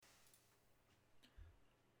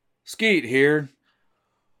Skeet here.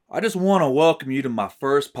 I just want to welcome you to my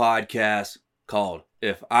first podcast called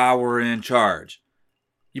If I Were in Charge.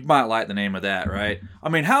 You might like the name of that, right? I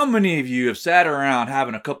mean, how many of you have sat around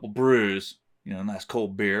having a couple brews, a nice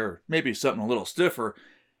cold beer, or maybe something a little stiffer,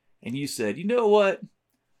 and you said, you know what?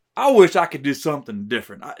 I wish I could do something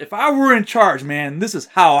different. If I were in charge, man, this is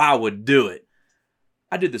how I would do it.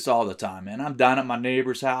 I did this all the time, man. I'm down at my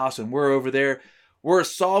neighbor's house, and we're over there. We're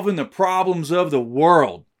solving the problems of the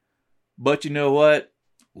world. But you know what?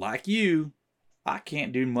 Like you, I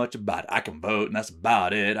can't do much about it. I can vote, and that's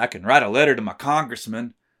about it. I can write a letter to my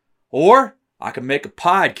congressman, or I can make a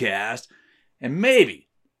podcast, and maybe,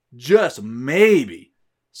 just maybe,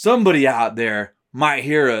 somebody out there might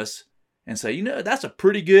hear us and say, that's a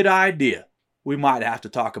pretty good idea. We might have to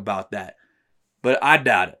talk about that. But I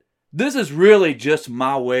doubt it. This is really just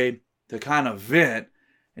my way to kind of vent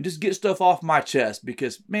and just get stuff off my chest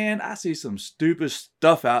because, man, I see some stupid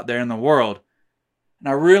stuff out there in the world. And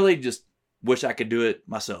I really just wish I could do it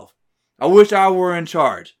myself. I wish I were in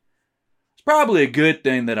charge. It's probably a good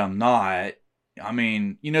thing that I'm not. I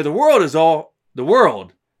mean, the world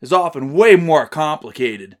is often way more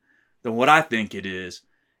complicated than what I think it is.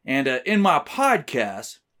 And in my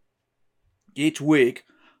podcast, each week,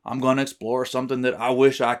 I'm going to explore something that I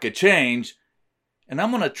wish I could change. And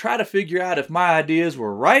I'm going to try to figure out if my ideas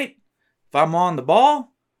were right, if I'm on the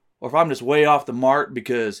ball, or if I'm just way off the mark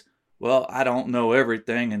because, well, I don't know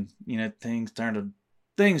everything. And, things tend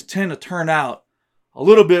to turn out a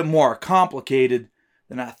little bit more complicated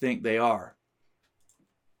than I think they are.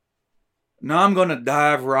 Now I'm going to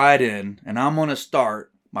dive right in and I'm going to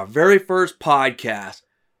start my very first podcast.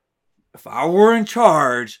 If I were in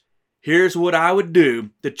charge, here's what I would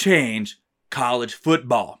do to change college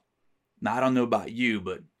football. Now, I don't know about you,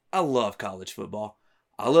 but I love college football.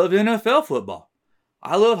 I love NFL football.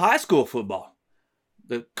 I love high school football.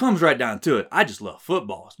 It comes right down to it. I just love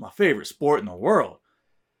football. It's my favorite sport in the world.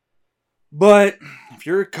 But if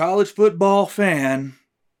you're a college football fan,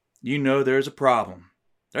 there's a problem.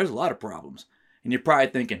 There's a lot of problems. And you're probably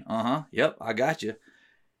thinking, yep, I got you.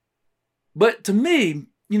 But to me,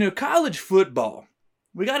 college football,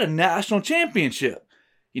 we got a national championship.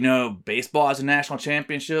 Baseball has a national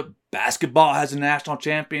championship. Basketball has a national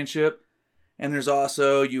championship. And there's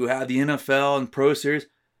also, you have the NFL and Pro Series.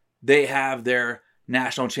 They have their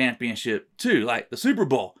national championship too, like the Super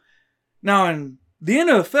Bowl. Now in the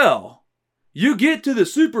NFL, you get to the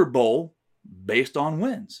Super Bowl based on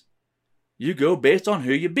wins. You go based on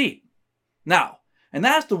who you beat. Now, and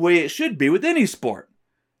that's the way it should be with any sport.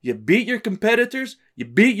 You beat your competitors, you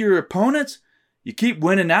beat your opponents, you keep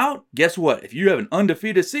winning out. Guess what? If you have an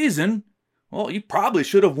undefeated season, well, you probably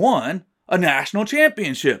should have won a national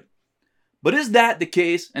championship. But is that the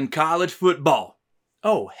case in college football?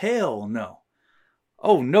 Oh, hell no.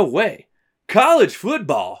 Oh, no way. College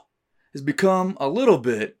football has become a little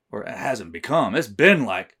bit, or it hasn't become, it's been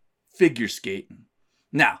like figure skating.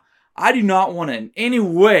 Now, I do not want to in any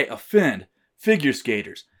way offend figure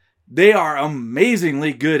skaters. They are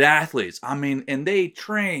amazingly good athletes. And they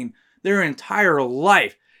train their entire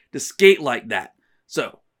life to skate like that.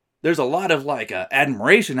 So there's a lot of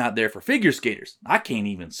admiration out there for figure skaters. I can't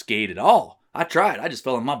even skate at all. I tried. I just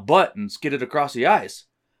fell on my butt and skidded across the ice.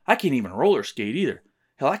 I can't even roller skate either.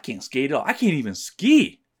 Hell, I can't skate at all. I can't even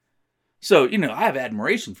ski. So, I have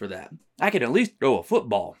admiration for that. I can at least throw a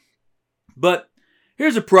football. But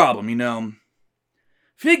here's a problem,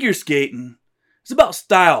 Figure skating is about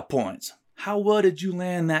style points. How well did you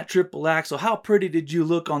land that triple axel? How pretty did you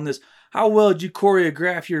look on this? How well did you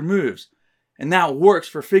choreograph your moves? And that works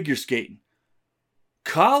for figure skating.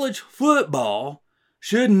 College football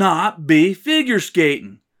should not be figure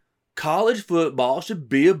skating. College football should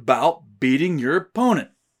be about beating your opponent,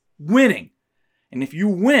 winning. And if you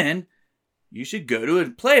win, you should go to a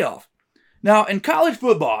playoff. Now, in college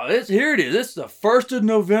football, here it is. It's the 1st of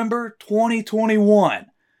November, 2021.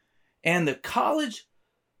 And the College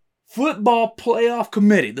Football Playoff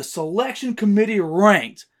Committee, the selection committee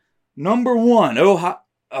ranked number one,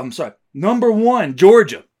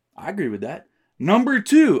 Georgia. I agree with that. Number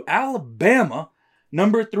 2, Alabama.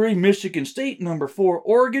 Number 3, Michigan State. Number 4,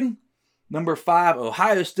 Oregon. Number 5,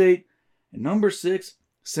 Ohio State. And number 6,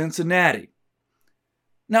 Cincinnati.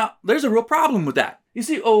 Now, there's a real problem with that. You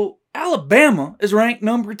see, Alabama is ranked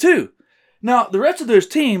number 2. Now, the rest of those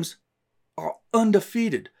teams are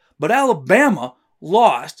undefeated. But Alabama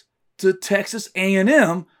lost to Texas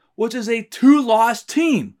A&M, which is a 2-loss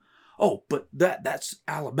team. Oh, but that's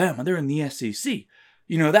Alabama. They're in the SEC.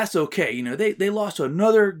 That's okay. They lost to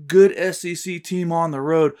another good SEC team on the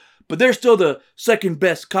road, but they're still the second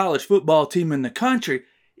best college football team in the country,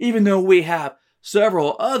 even though we have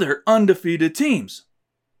several other undefeated teams.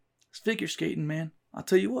 It's figure skating, man. I'll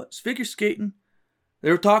tell you what, it's figure skating. They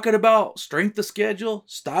were talking about strength of schedule,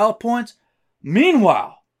 style points.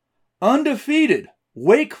 Meanwhile, undefeated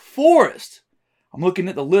Wake Forest. I'm looking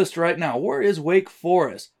at the list right now. Where is Wake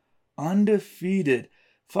Forest? Undefeated.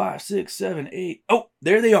 5, 6, 7, 8. Oh,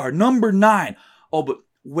 there they are. Number 9. Oh, but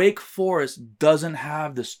Wake Forest doesn't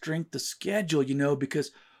have the strength of schedule,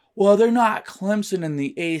 because, well, they're not Clemson in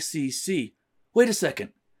the ACC. Wait a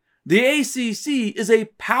second. The ACC is a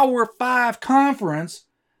Power 5 conference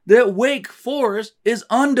that Wake Forest is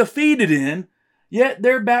undefeated in, yet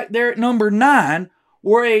they're back there at number 9,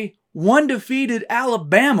 where a one-defeated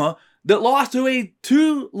Alabama that lost to a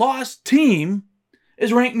 2-loss team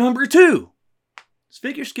is ranked number 2. It's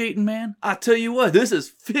figure skating, man. I tell you what, this is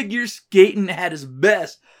figure skating at its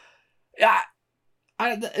best.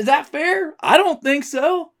 Is that fair? I don't think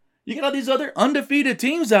so. You got all these other undefeated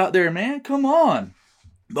teams out there, man. Come on.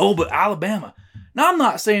 Oh, but Alabama. Now, I'm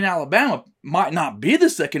not saying Alabama might not be the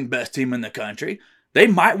second best team in the country. They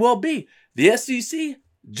might well be. The SEC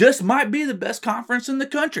just might be the best conference in the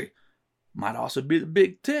country. Might also be the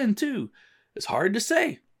Big Ten, too. It's hard to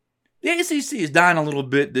say. The ACC is dying a little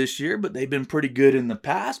bit this year, but they've been pretty good in the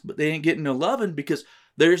past, but they ain't getting no loving because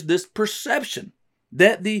there's this perception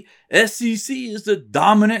that the SEC is the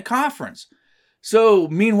dominant conference. So,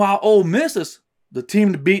 meanwhile, Ole Miss is the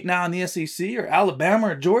team to beat now in the SEC, or Alabama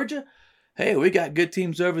or Georgia. Hey, we got good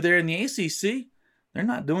teams over there in the ACC. They're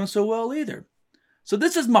not doing so well either. So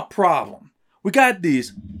this is my problem. We got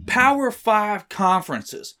these Power 5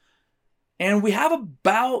 conferences, and we have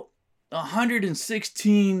about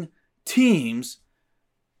 116 teams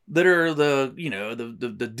that are the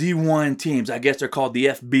D1 teams. I guess they're called the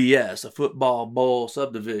FBS, a football bowl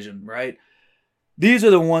subdivision, right? These are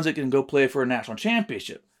the ones that can go play for a national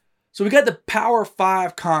championship. So we got the Power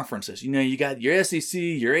 5 conferences. You got your SEC,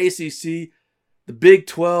 your ACC, the Big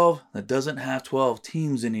 12 that doesn't have 12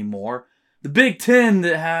 teams anymore, the Big 10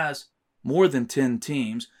 that has more than 10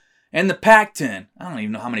 teams, and the Pac-10. I don't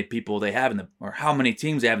even know how many people they have or how many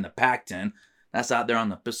teams they have in the Pac-10. That's out there on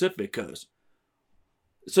the Pacific coast.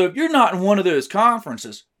 So if you're not in one of those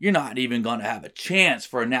conferences, you're not even going to have a chance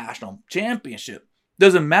for a national championship.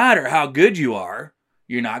 Doesn't matter how good you are,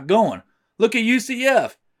 you're not going. Look at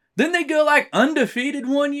UCF. Didn't they go like undefeated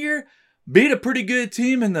one year? Beat a pretty good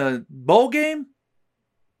team in the bowl game?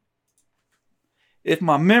 If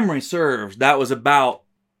my memory serves, that was about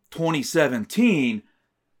 2017.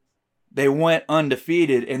 They went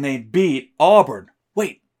undefeated and they beat Auburn.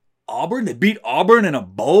 Wait, Auburn? They beat Auburn in a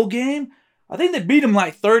bowl game? I think they beat them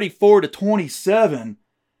like 34-27.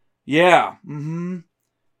 Yeah,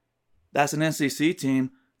 That's an NCC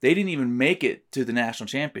team. They didn't even make it to the national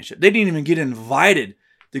championship. They didn't even get invited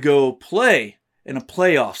to go play in a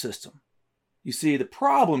playoff system. You see, the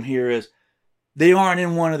problem here is they aren't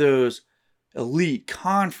in one of those elite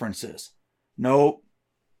conferences. Nope.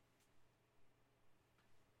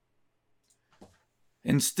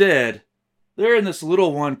 Instead, they're in this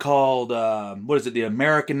little one called, the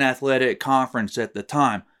American Athletic Conference at the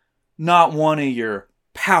time. Not one of your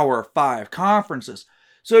Power 5 conferences.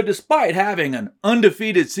 So despite having an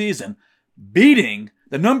undefeated season, beating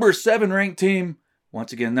the number 7 ranked team,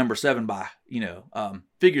 once again, number 7 by,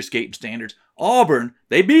 figure skating standards, Auburn,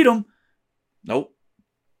 they beat them. Nope.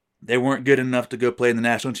 They weren't good enough to go play in the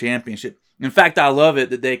national championship. In fact, I love it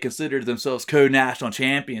that they considered themselves co-national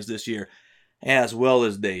champions this year, as well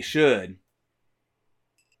as they should.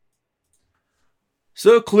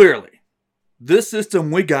 So clearly, this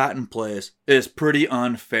system we got in place is pretty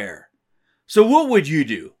unfair. So what would you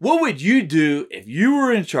do? What would you do if you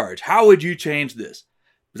were in charge? How would you change this?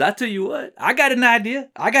 Because I tell you what, I got an idea.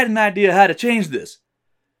 I got an idea how to change this.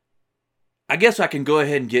 I guess I can go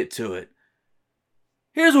ahead and get to it.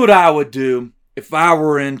 Here's what I would do if I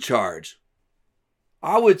were in charge.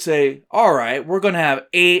 I would say, all right, we're going to have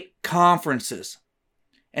 8 conferences.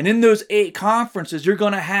 And in those 8 conferences, you're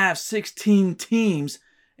going to have 16 teams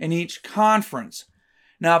in each conference.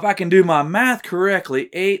 Now, if I can do my math correctly,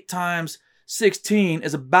 8 times 16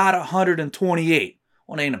 is about 128.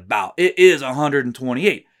 Well, it ain't about. It is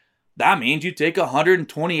 128. That means you take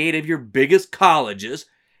 128 of your biggest colleges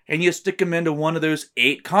and you stick them into one of those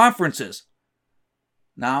 8 conferences.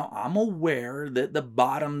 Now, I'm aware that the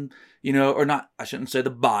bottom, I shouldn't say the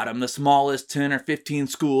bottom, the smallest 10 or 15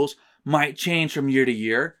 schools might change from year to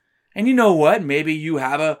year. And you know what? Maybe you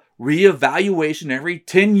have a reevaluation every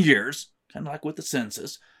 10 years, kind of like with the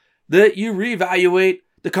census, that you reevaluate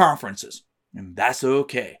the conferences. And that's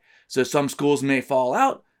okay. So some schools may fall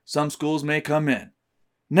out, some schools may come in.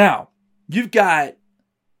 Now, you've got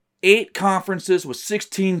 8 conferences with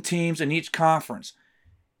 16 teams in each conference.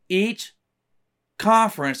 Each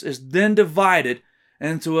conference is then divided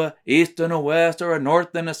into a East and a West, or a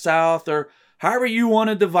North and a South, or however you want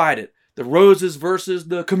to divide it. The roses versus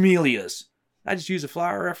the camellias. I just use a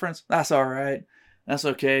flower reference. That's all right. That's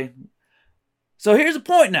okay. So here's the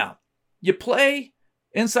point now. You play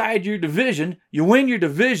inside your division. You win your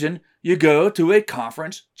division. You go to a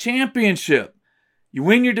conference championship. You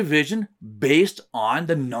win your division based on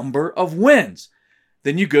the number of wins.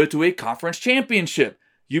 Then you go to a conference championship.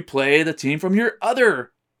 You play the team from your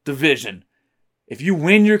other division. If you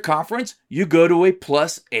win your conference, you go to a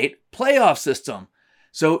 +8 playoff system.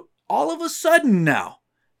 So all of a sudden now,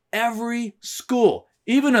 every school,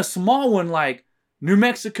 even a small one like New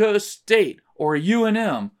Mexico State or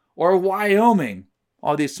UNM or Wyoming,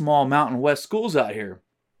 all these small Mountain West schools out here,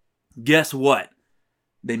 guess what?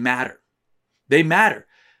 They matter. They matter.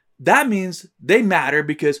 That means they matter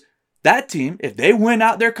because that team, if they win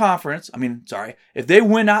out their conference, if they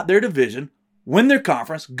win out their division, win their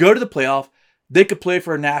conference, go to the playoff, they could play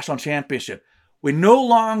for a national championship. We no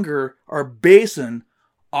longer are basing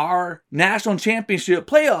our national championship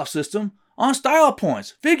playoff system on style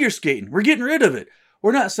points, figure skating. We're getting rid of it.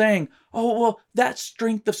 We're not saying, oh, well, that's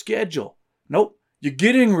strength of schedule. Nope. You're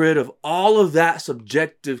getting rid of all of that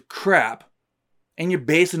subjective crap and you're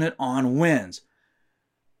basing it on wins.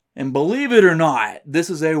 And believe it or not, this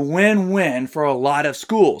is a win-win for a lot of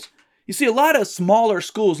schools. You see, a lot of smaller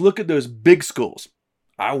schools look at those big schools.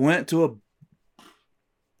 I went to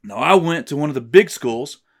one of the big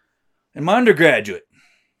schools in my undergraduate.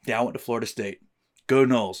 Yeah, I went to Florida State. Go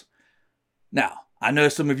Noles. Now, I know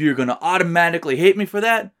some of you are going to automatically hate me for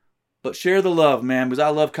that, but share the love, man, because I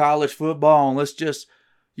love college football, and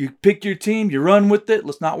you pick your team, you run with it.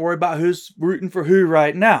 Let's not worry about who's rooting for who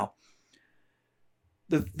right now.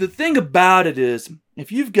 The thing about it is,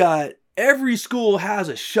 if you've got every school has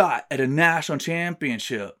a shot at a national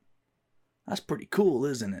championship, that's pretty cool,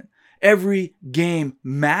 isn't it? Every game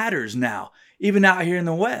matters now, even out here in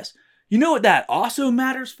the West. You know what that also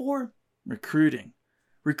matters for? Recruiting.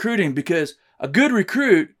 Recruiting, because a good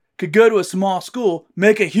recruit could go to a small school,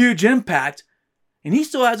 make a huge impact, and he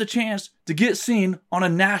still has a chance to get seen on a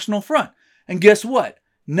national front. And guess what?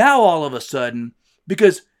 Now all of a sudden,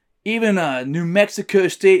 because even New Mexico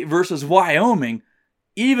State versus Wyoming,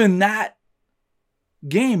 even that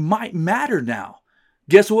game might matter now.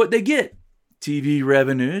 Guess what they get? TV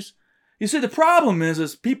revenues. You see, the problem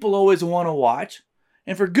is people always want to watch,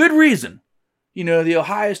 and for good reason. You know, the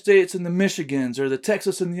Ohio States and the Michigans, or the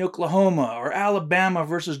Texas and the Oklahoma, or Alabama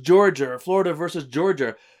versus Georgia, or Florida versus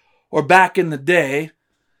Georgia, or back in the day,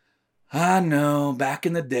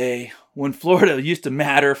 when Florida used to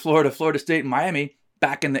matter, Florida State and Miami,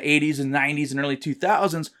 back in the 80s and 90s and early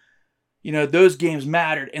 2000s, you know, those games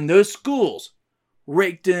mattered, and those schools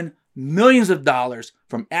raked in millions of dollars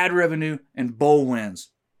from ad revenue and bowl wins.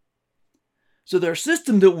 So their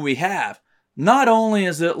system that we have, not only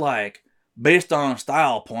is it like based on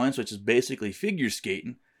style points, which is basically figure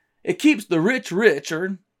skating, it keeps the rich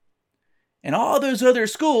richer, and all those other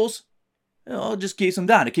schools, it just keeps them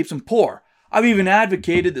down. It keeps them poor. I've even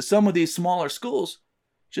advocated that some of these smaller schools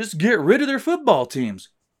just get rid of their football teams.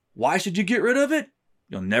 Why should you get rid of it?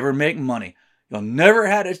 You'll never make money. You'll never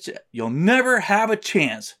have a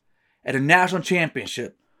chance at a national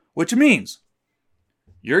championship, which means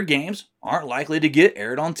your games aren't likely to get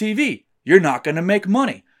aired on TV. You're not going to make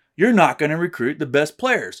money. You're not going to recruit the best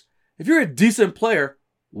players. If you're a decent player,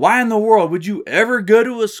 why in the world would you ever go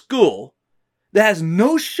to a school that has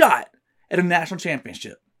no shot at a national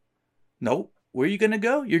championship? Nope. Where are you going to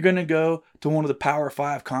go? You're going to go to one of the Power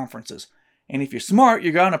 5 conferences. And if you're smart,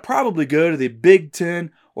 you're going to probably go to the Big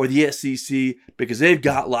Ten or the SEC because they've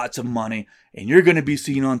got lots of money and you're going to be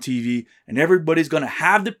seen on TV and everybody's going to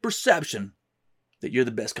have the perception that you're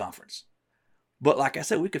the best conference. But like I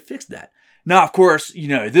said, we could fix that. Now, of course, you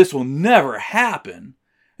know, this will never happen.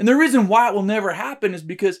 And the reason why it will never happen is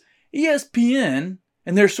because ESPN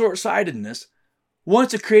and their short-sightedness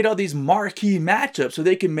wants to create all these marquee matchups so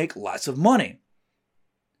they can make lots of money.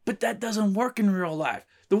 But that doesn't work in real life.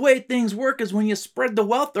 The way things work is when you spread the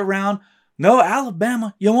wealth around, no,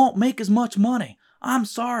 Alabama, you won't make as much money. I'm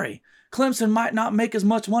sorry. Clemson might not make as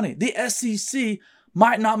much money. The SEC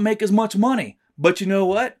might not make as much money. But you know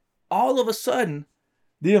what? All of a sudden,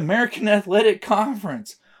 the American Athletic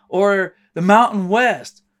Conference or the Mountain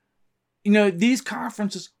West, you know, these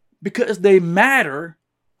conferences, because they matter,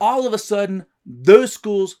 all of a sudden, those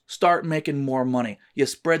schools start making more money. You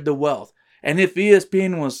spread the wealth. And if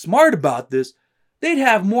ESPN was smart about this, they'd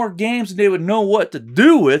have more games and they would know what to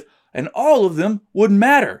do with, and all of them would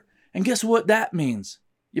matter. And guess what that means?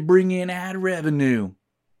 You bring in ad revenue.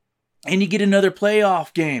 And you get another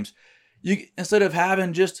playoff games. You instead of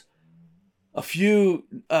having just a few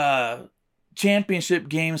championship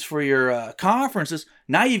games for your conferences,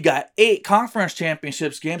 now you've got 8 conference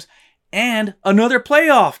championships games and another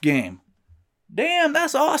playoff game. Damn,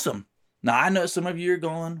 that's awesome. Now, I know some of you are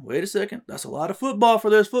going, wait a second, that's a lot of football for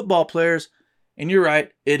those football players. And you're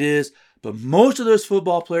right, it is. But most of those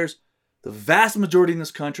football players, the vast majority in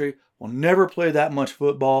this country, will never play that much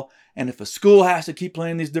football. And if a school has to keep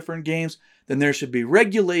playing these different games, then there should be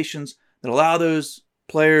regulations that allow those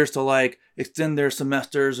players to extend their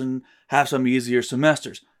semesters and have some easier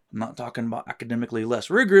semesters. I'm not talking about academically less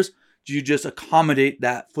rigorous. You just accommodate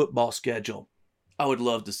that football schedule. I would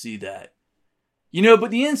love to see that.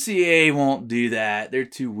 But the NCAA won't do that. They're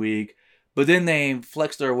too weak. But then they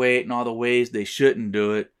flex their weight in all the ways they shouldn't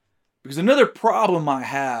do it. Because another problem I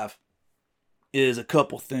have is a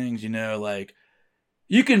couple things,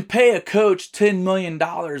 you can pay a coach $10 million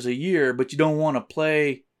a year, but you don't want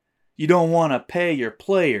to pay your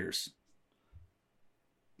players.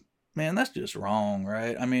 Man, that's just wrong,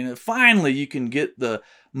 right? I mean, finally you can get the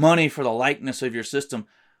money for the likeness of your system.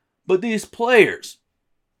 But these players,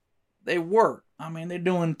 they work. I mean, they're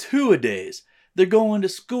doing 2-a-days. They're going to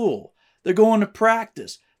school. They're going to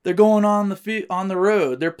practice. They're going on the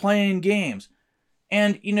road. They're playing games.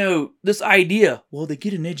 And, this idea, well, they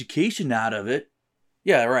get an education out of it.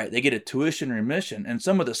 Yeah, right. They get a tuition remission. And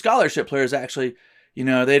some of the scholarship players actually,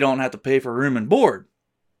 they don't have to pay for room and board.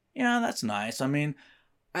 Yeah, that's nice. I mean,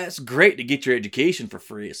 it's great to get your education for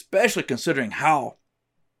free, especially considering how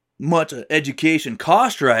much education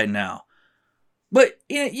costs right now. But,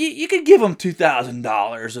 you could give them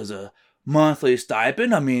 $2,000 as a monthly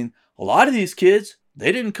stipend. I mean, a lot of these kids,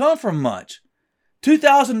 they didn't come from much.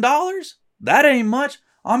 $2,000? That ain't much.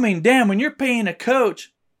 I mean, damn, when you're paying a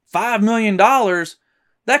coach $5 million,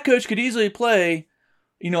 that coach could easily play,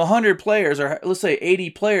 100 players, or let's say 80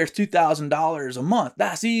 players, $2,000 a month.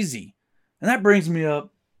 That's easy. And that brings me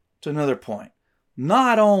up to another point.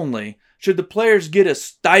 Not only should the players get a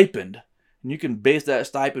stipend, and you can base that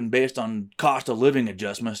stipend based on cost of living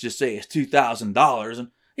adjustments, just say it's $2,000, and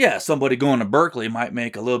yeah, somebody going to Berkeley might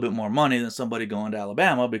make a little bit more money than somebody going to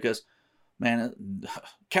Alabama because, man,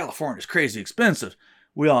 California is crazy expensive.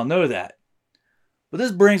 We all know that. But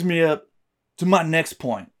this brings me up to my next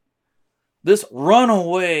point. This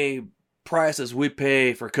runaway prices we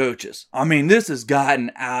pay for coaches. I mean, this has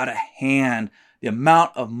gotten out of hand, the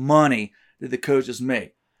amount of money that the coaches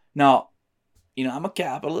make. Now, I'm a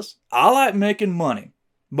capitalist. I like making money.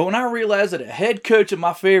 But when I realize that a head coach at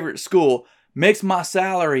my favorite school makes my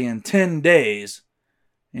salary in 10 days,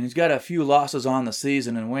 and he's got a few losses on the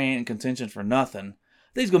season and we ain't in contention for nothing,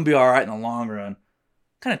 I think he's going to be all right in the long run.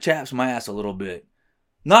 Kind of chaps my ass a little bit.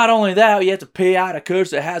 Not only that, you have to pay out a coach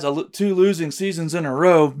that has 2 losing seasons in a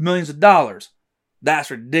row, millions of dollars.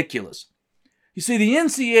 That's ridiculous. You see, the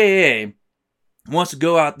NCAA wants to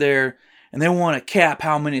go out there and they want to cap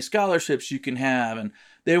how many scholarships you can have, and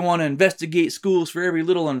they want to investigate schools for every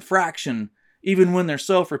little infraction, even when they're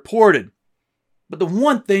self-reported. But the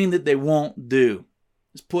one thing that they won't do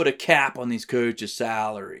is put a cap on these coaches'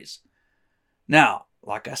 salaries. Now,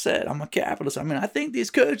 like I said, I'm a capitalist. I mean, I think these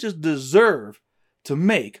coaches deserve to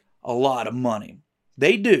make a lot of money.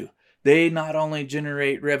 They do. They not only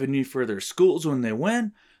generate revenue for their schools when they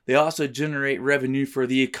win, they also generate revenue for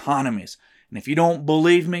the economies. And if you don't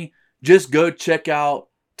believe me, just go check out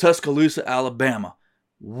Tuscaloosa, Alabama.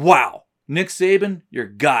 Wow. Nick Saban, you're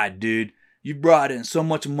God, dude. You brought in so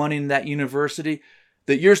much money in that university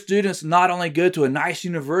that your students not only go to a nice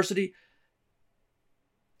university,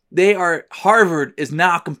 Harvard is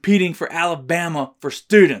now competing for Alabama for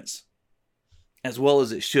students. As well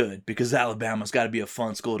as it should, because Alabama's got to be a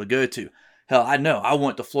fun school to go to. Hell, I know. I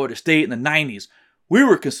went to Florida State in the 90s. We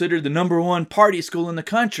were considered the number 1 party school in the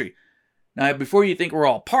country. Now, before you think we're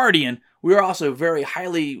all partying, we were also very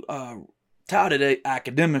highly touted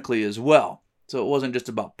academically as well. So it wasn't just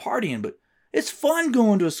about partying, but it's fun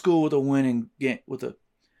going to a school with a winning game.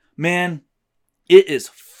 Man, it is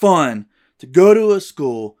fun to go to a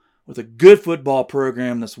school with a good football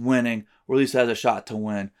program that's winning, or at least has a shot to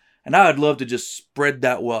win. And I would love to just spread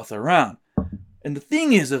that wealth around. And the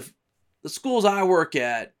thing is, if the schools I work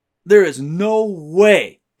at, there is no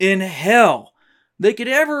way in hell they could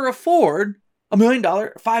ever afford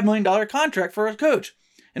 $5 million contract for a coach.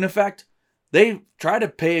 And in fact, they try to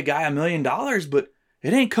pay a guy $1 million, but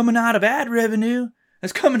it ain't coming out of ad revenue.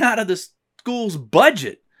 It's coming out of the school's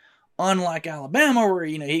budget. Unlike Alabama, where,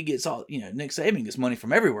 he gets all, Nick Saban gets money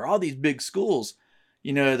from everywhere. All these big schools,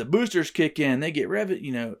 the boosters kick in, they get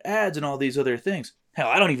ads and all these other things. Hell,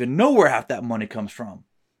 I don't even know where half that money comes from.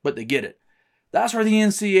 but they get it. That's where the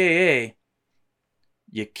NCAA,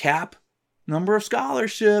 you cap number of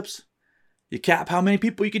scholarships. You cap how many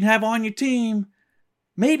people you can have on your team.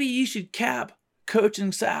 Maybe you should cap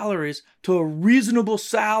coaching salaries to a reasonable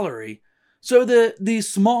salary so that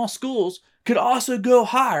these small schools could also go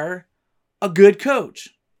hire a good coach.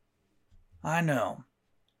 I know.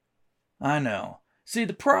 See,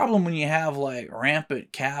 the problem when you have like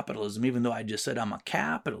rampant capitalism, even though I just said I'm a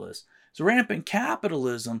capitalist, so rampant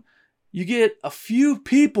capitalism, you get a few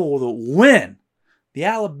people that win. The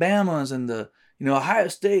Alabamas and the Ohio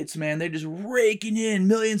States, man, they're just raking in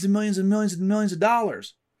millions and millions and millions and millions of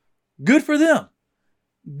dollars. Good for them.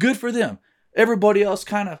 Everybody else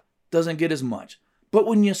kind of doesn't get as much. But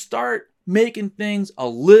when you start making things a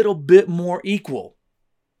little bit more equal,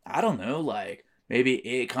 I don't know, like maybe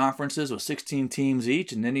 8 conferences with 16 teams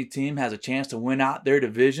each, and any team has a chance to win out their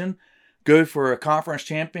division, go for a conference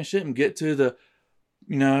championship and get to the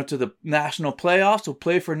national playoffs, or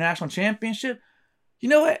play for a national championship. You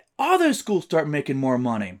know what? All those schools start making more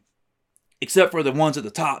money. Except for the ones at the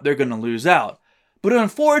top, they're going to lose out. But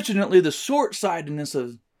unfortunately, the short-sightedness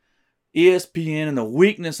of ESPN and the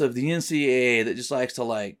weakness of the NCAA that just likes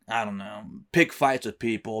to, pick fights with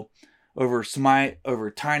people over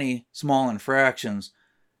tiny, small infractions,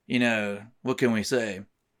 what can we say?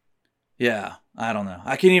 Yeah, I don't know.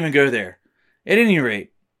 I can't even go there. At any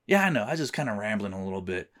rate, yeah, I know. I was just kind of rambling a little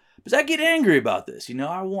bit. But I get angry about this.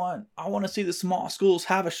 I want to see the small schools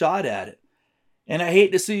have a shot at it. And I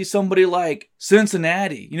hate to see somebody like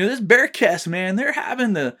Cincinnati. This Bearcats, man, they're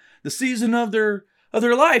having the season of their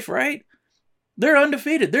life, right? They're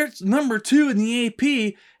undefeated. They're number 2 in the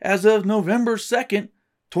AP as of November 2nd,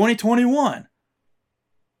 2021.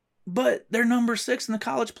 But they're number 6 in the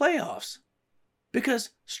college playoffs.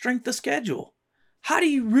 Because strength of schedule. How do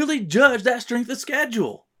you really judge that strength of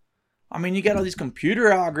schedule? I mean, you got all these computer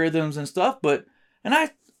algorithms and stuff, and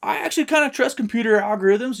I actually kind of trust computer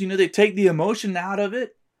algorithms. They take the emotion out of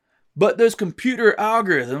it. But those computer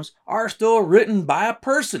algorithms are still written by a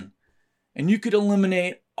person. And you could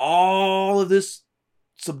eliminate all of this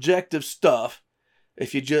subjective stuff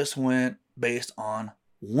if you just went based on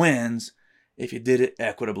wins, if you did it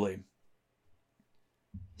equitably.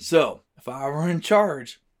 So, if I were in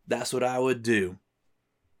charge, that's what I would do.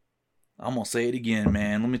 I'm going to say it again,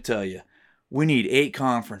 man. Let me tell you. We need 8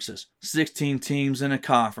 conferences, 16 teams in a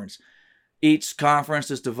conference. Each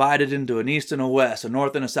conference is divided into an East and a West, a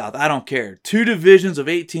North and a South. I don't care. 2 divisions of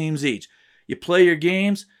 8 teams each. You play your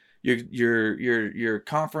games. Your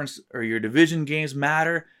conference or your division games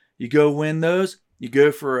matter. You go win those. You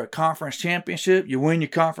go for a conference championship. You win your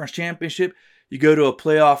conference championship. You go to a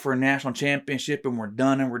playoff for a national championship, and we're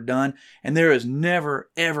done. And there is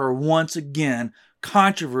never, ever once again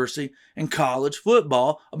controversy in college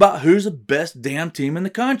football about who's the best damn team in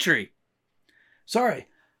the country. Sorry,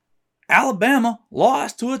 Alabama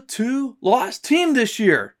lost to a 2-loss team this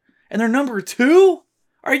year, and they're number 2?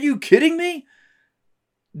 Are you kidding me?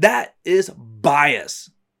 That is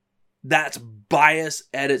bias. That's bias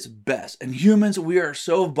at its best. And humans, we are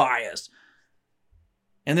so biased.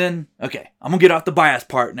 And then, okay, I'm going to get off the bias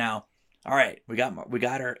part now. All right, we got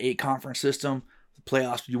our 8-conference system. The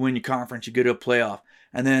playoffs, you win your conference, you go to a playoff.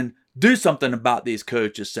 And then do something about these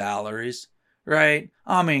coaches' salaries, right?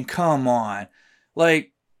 I mean, come on.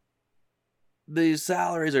 Like, these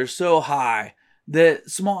salaries are so high that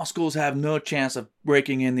small schools have no chance of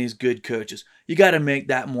breaking in these good coaches. You got to make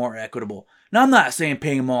that more equitable. Now, I'm not saying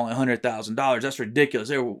paying them all $100,000. That's ridiculous.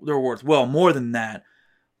 They're worth well more than that.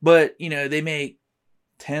 But, they make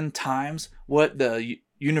 10 times what the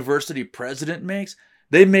university president makes.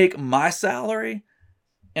 They make my salary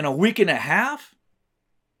in a week and a half.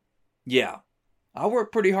 Yeah, I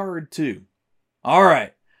work pretty hard too. All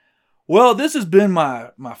right. Well, this has been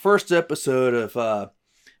my first episode of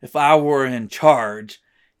If I Were in Charge.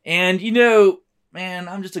 And, man,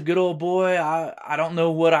 I'm just a good old boy. I don't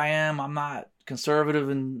know what I am. I'm not conservative,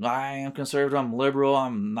 and I am conservative. I'm liberal.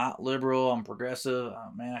 I'm not liberal. I'm progressive.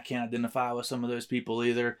 Man, I can't identify with some of those people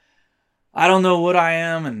either. I don't know what I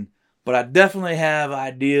am, but I definitely have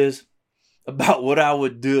ideas about what I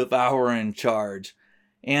would do if I were in charge.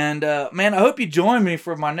 And, man, I hope you join me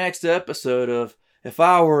for my next episode of If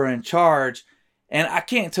I Were in Charge. And I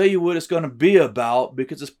can't tell you what it's going to be about,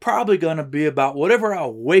 because it's probably going to be about whatever I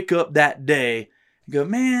wake up that day and go,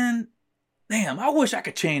 man, damn, I wish I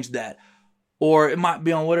could change that. Or it might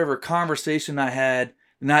be on whatever conversation I had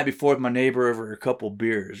the night before with my neighbor over a couple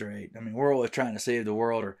beers, right? I mean, we're always trying to save the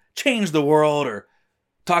world or change the world or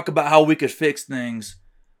talk about how we could fix things.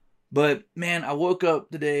 But, man, I woke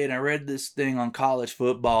up today and I read this thing on college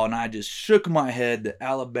football, and I just shook my head that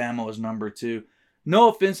Alabama was number 2. no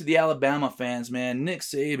offense to the Alabama fans, man. Nick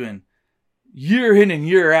Saban, year in and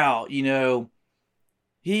year out,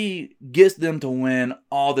 he gets them to win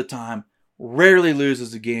all the time. Rarely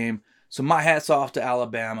loses a game. So my hat's off to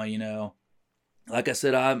Alabama, Like I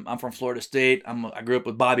said, I'm from Florida State. I grew up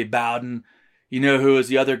with Bobby Bowden, who is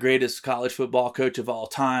the other greatest college football coach of all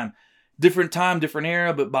time. Different time, different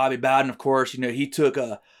era, but Bobby Bowden, of course, he took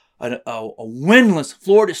a winless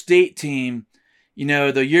Florida State team.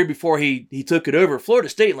 The year before he took it over, Florida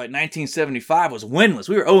State, like 1975, was winless.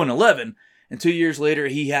 We were 0-11, and 2 years later,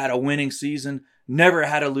 he had a winning season. Never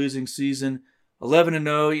had a losing season.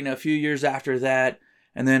 11-0, a few years after that.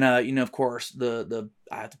 And then, of course, I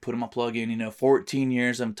have to put in my plug in, 14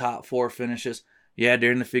 years of top 4 finishes. Yeah,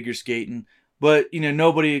 during the figure skating. But,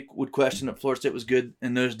 nobody would question that Florida State was good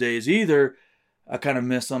in those days either. I kind of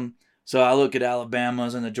miss them. So I look at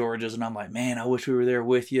Alabama's and the Georgias, and I'm like, man, I wish we were there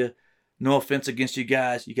with you. No offense against you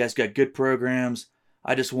guys. You guys got good programs.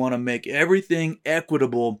 I just want to make everything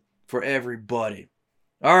equitable for everybody.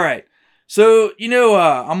 All right. So,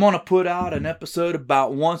 I'm going to put out an episode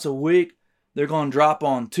about once a week. They're going to drop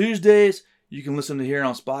on Tuesdays. You can listen to here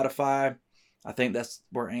on Spotify. I think that's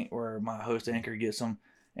where my host Anchor gets them.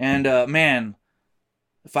 And, man,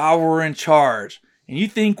 if I were in charge, and you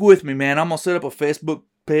think with me, man, I'm going to set up a Facebook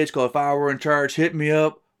page called If I Were in Charge. Hit me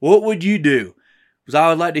up. What would you do? Because I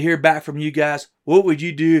would like to hear back from you guys. What would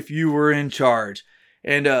you do if you were in charge?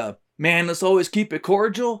 And, man, let's always keep it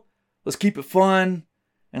cordial. Let's keep it fun.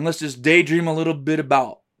 And let's just daydream a little bit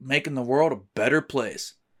about making the world a better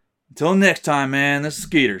place. Until next time, man, this is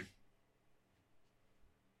Skeeter.